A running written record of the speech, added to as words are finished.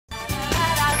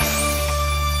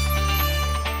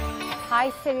Hi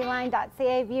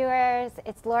Cityline.ca viewers,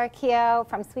 it's Laura Keogh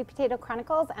from Sweet Potato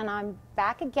Chronicles, and I'm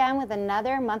back again with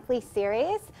another monthly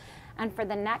series. And for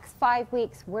the next 5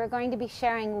 weeks, we're going to be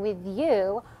sharing with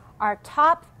you our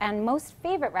top and most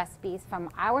favorite recipes from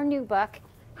our new book,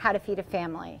 How to Feed a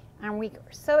Family. And we're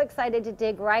so excited to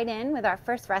dig right in with our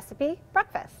first recipe,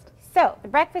 breakfast. So the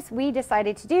breakfast we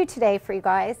decided to do today for you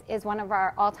guys is one of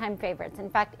our all-time favorites. In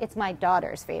fact, it's my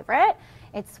daughter's favorite.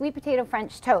 It's sweet potato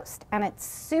French toast, and it's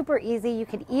super easy. You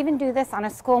could even do this on a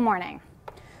school morning.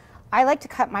 I like to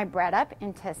cut my bread up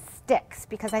into sticks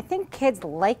because I think kids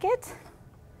like it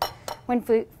when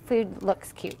food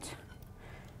looks cute.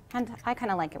 And I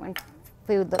kind of like it when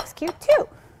food looks cute too.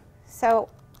 So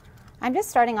I'm just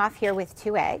starting off here with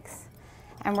 2 eggs,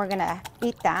 and we're gonna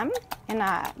beat them in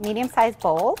a medium-sized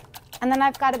bowl. And then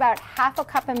I've got about half a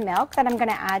cup of milk that I'm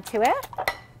gonna add to it.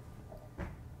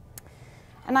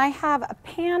 And I have a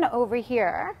pan over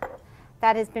here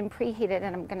that has been preheated,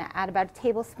 and I'm gonna add about a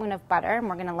tablespoon of butter, and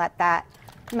we're gonna let that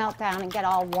melt down and get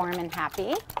all warm and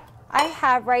happy. I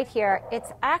have right here,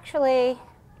 it's actually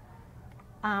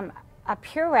a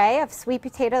puree of sweet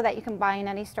potato that you can buy in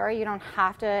any store. You don't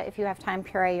have to, if you have time,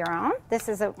 puree your own. This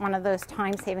is one of those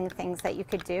time-saving things that you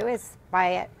could do, is buy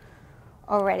it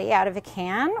already out of a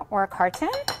can or a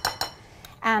carton.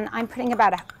 And I'm putting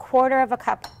about 1/4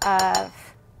 cup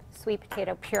of sweet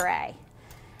potato puree.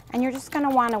 And you're just going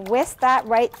to want to whisk that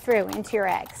right through into your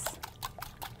eggs.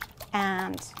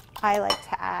 And I like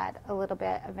to add a little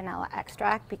bit of vanilla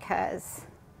extract because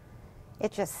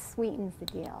it just sweetens the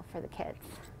deal for the kids.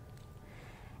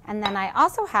 And then I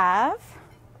also have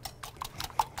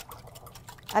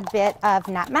a bit of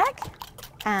nutmeg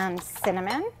and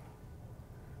cinnamon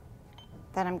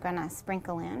that I'm going to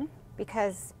sprinkle in,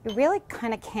 because you really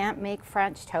kind of can't make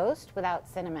French toast without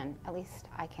cinnamon. At least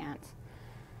I can't.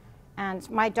 And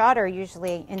my daughter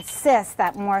usually insists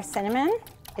that more cinnamon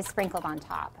is sprinkled on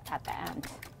top at the end.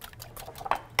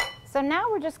 So now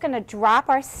we're just going to drop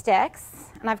our sticks,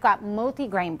 and I've got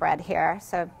multigrain bread here,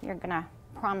 so you're going to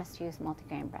promise to use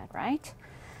multigrain bread, right?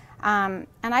 And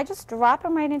I just drop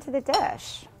them right into the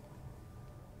dish.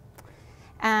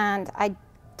 And I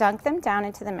dunk them down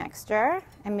into the mixture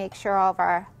and make sure all of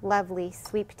our lovely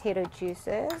sweet potato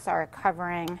juices are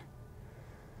covering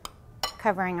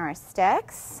our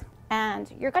sticks. And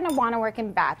you're going to want to work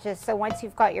in batches, so once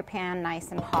you've got your pan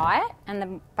nice and hot and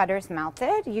the butter's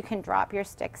melted, you can drop your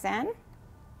sticks in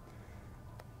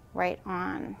right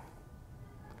on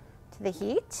to the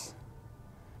heat.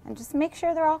 And just make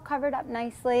sure they're all covered up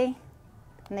nicely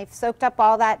and they've soaked up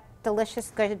all that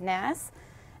delicious goodness.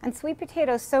 And sweet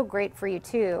potato is so great for you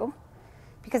too,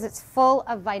 because it's full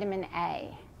of vitamin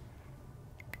A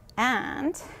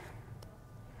and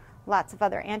lots of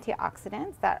other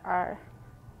antioxidants that are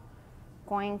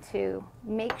going to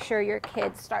make sure your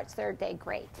kid starts their day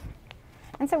great.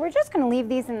 And so we're just going to leave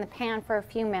these in the pan for a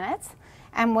few minutes,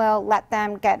 and we'll let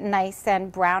them get nice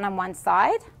and brown on one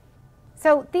side.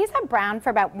 So these have browned for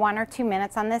about 1 or 2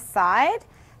 minutes on this side,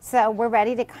 so we're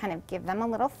ready to kind of give them a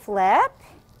little flip.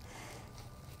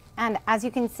 And as you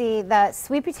can see, the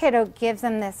sweet potato gives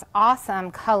them this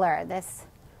awesome color, this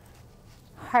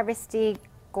harvesty,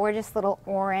 gorgeous little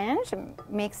orange. It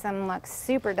makes them look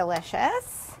super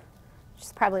delicious, which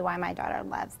is probably why my daughter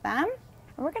loves them.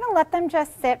 And we're going to let them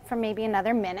just sit for maybe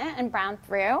another minute and brown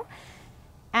through.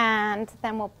 And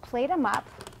then we'll plate them up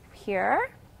here.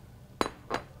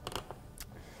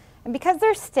 And because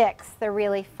they're sticks, they're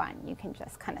really fun. You can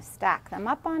just kind of stack them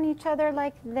up on each other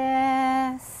like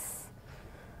this.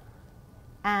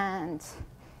 And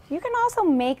you can also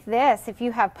make this, if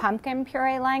you have pumpkin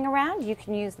puree lying around, you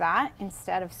can use that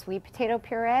instead of sweet potato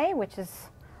puree, which is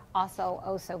also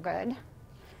oh so good.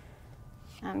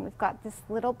 And we've got this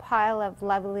little pile of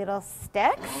lovely little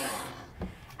sticks.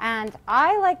 And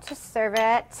I like to serve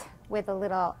it with a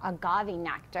little agave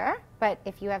nectar, but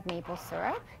if you have maple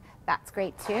syrup, that's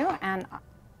great too. And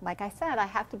like I said, I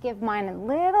have to give mine a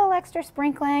little extra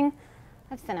sprinkling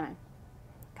of cinnamon,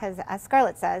 because as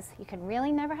Scarlett says, you can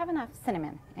really never have enough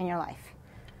cinnamon in your life.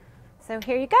 So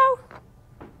here you go.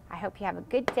 I hope you have a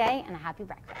good day and a happy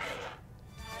breakfast.